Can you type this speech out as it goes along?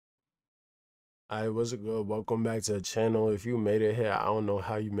Hi, what's it good? Welcome back to the channel. If you made it here, I don't know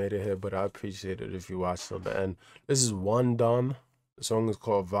how you made it here, but I appreciate it if you watched till the end. This is One Done. The song is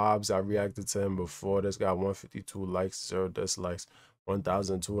called Vibes. I reacted to him before. This got 152 likes, 0 dislikes,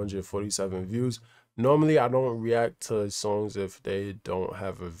 1,247 views. Normally, I don't react to songs if they don't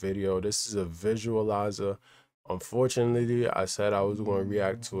have a video. This is a visualizer. Unfortunately, I said I was going to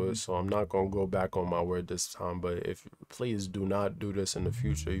react to it, so I'm not going to go back on my word this time. But if please do not do this in the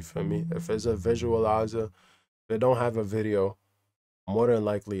future, you feel me? If it's a visualizer, if they don't have a video, more than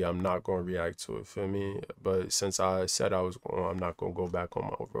likely I'm not going to react to it, feel me? But since I said I was going, I'm not going to go back on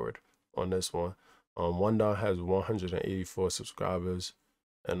my word on this one. One Dot has 184 subscribers,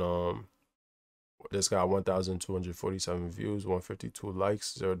 and this got 1,247 views, 152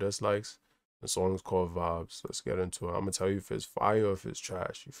 likes, 0 dislikes. The song is called Vibes. Let's get into it. I'm gonna tell you if it's fire or if it's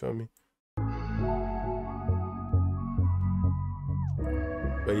trash. You feel me?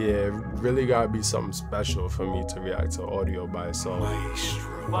 But yeah, it really gotta be something special for me to react to audio by itself.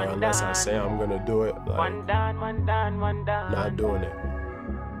 Or unless I say I'm gonna do it, like, not doing it.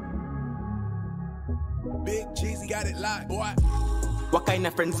 Big Jeezy got it locked, boy. What kind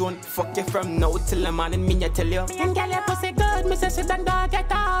of friend zone? Fuck you from now till the morning, me I tell you. And girl, your pussy good, me say she done don't get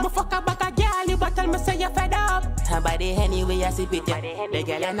up. Me fuck a back a girl, you but tell me say you fed up. Her body anyway, I see pity. The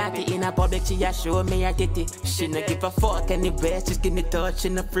girl a naughty in a public, she a show me a titty. She no give a fuck anyway, she skinny touch, she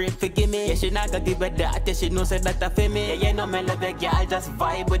no afraid to give me. Yeah, she not gonna give a that, yeah, she know say that a for me. Yeah, you know me love the girl, just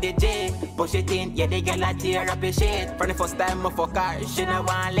vibe with the J. Push it in, yeah, the girl a tear up the shit. From the first time I fuck her, she no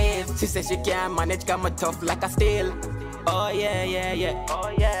want live. She say she can't manage, got me tough like a steel. Oh yeah, yeah, yeah.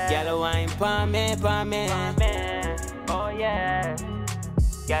 Oh yeah. Girl, wine for me, for me. Oh yeah.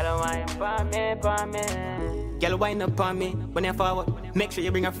 Girl, wine for me, for me. Girl, wine up on me when you're forward. Make sure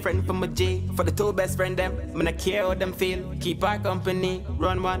you bring a friend from a G. For the two best friend them, I'm not care how them feel. Keep our company.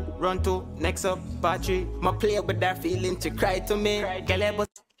 Run one, run two. Next up, part three. My play with that feeling to cry to me. Girl,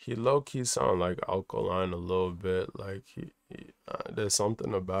 he low-key sound like Alkaline a little bit. Like there's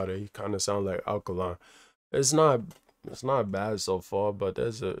something about it. He kind of sound like Alkaline. It's not bad so far, but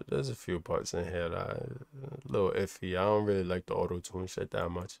there's a few parts in here that are a little iffy. I don't really like the auto-tune shit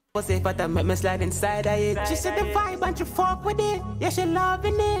that much. what's if I make me slide inside of it? She said the vibe and you fuck with it. Yeah, she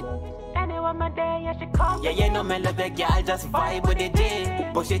loving it. Anyone my day, yeah, she come. Yeah, you know me love the girl, just vibe with the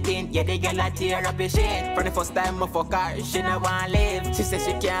J. Push it in, yeah, the girl a tear up your shit. From the first time I fuck her, she no want live. She said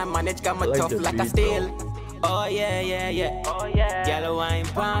she can't manage, got me tough like a steel. Oh yeah, yeah, yeah. Oh yeah. Girl, wine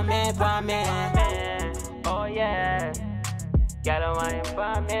for me, for me. Oh yeah. Girl, wine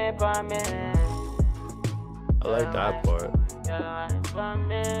for me, for me. I like that part. Girl, wine for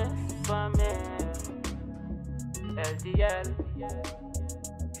me, for me. LDL.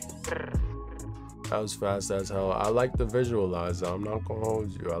 That was fast as hell. I like the visualizer. I'm not gonna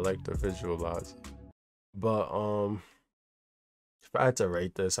hold you. I like the visualizer. But if I had to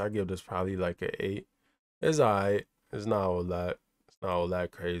rate this, I give this probably like an 8. It's alright. It's not all that. It's not all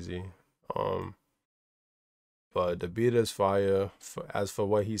that crazy. But the beat is fire. As for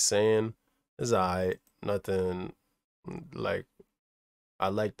what he's saying, it's alright. Nothing like. I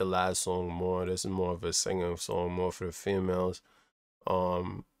like the last song more. This is more of a singing song, more for the females.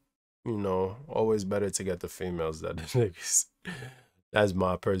 You know, always better to get the females than the niggas. That's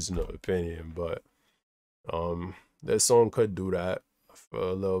my personal opinion. But this song could do that for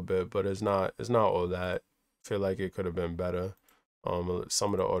a little bit, but it's not all that. I feel like it could have been better.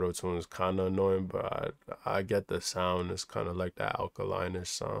 Some of the auto-tune is kind of annoying, but I get the sound. It's kind of like that alkaline-ish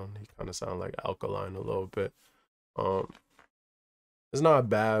sound. He kind of sound like Alkaline a little bit. It's not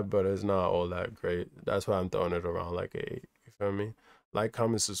bad, but it's not all that great. That's why I'm throwing it around like an 8. You feel me? Like,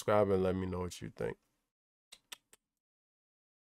 comment, subscribe, and let me know what you think.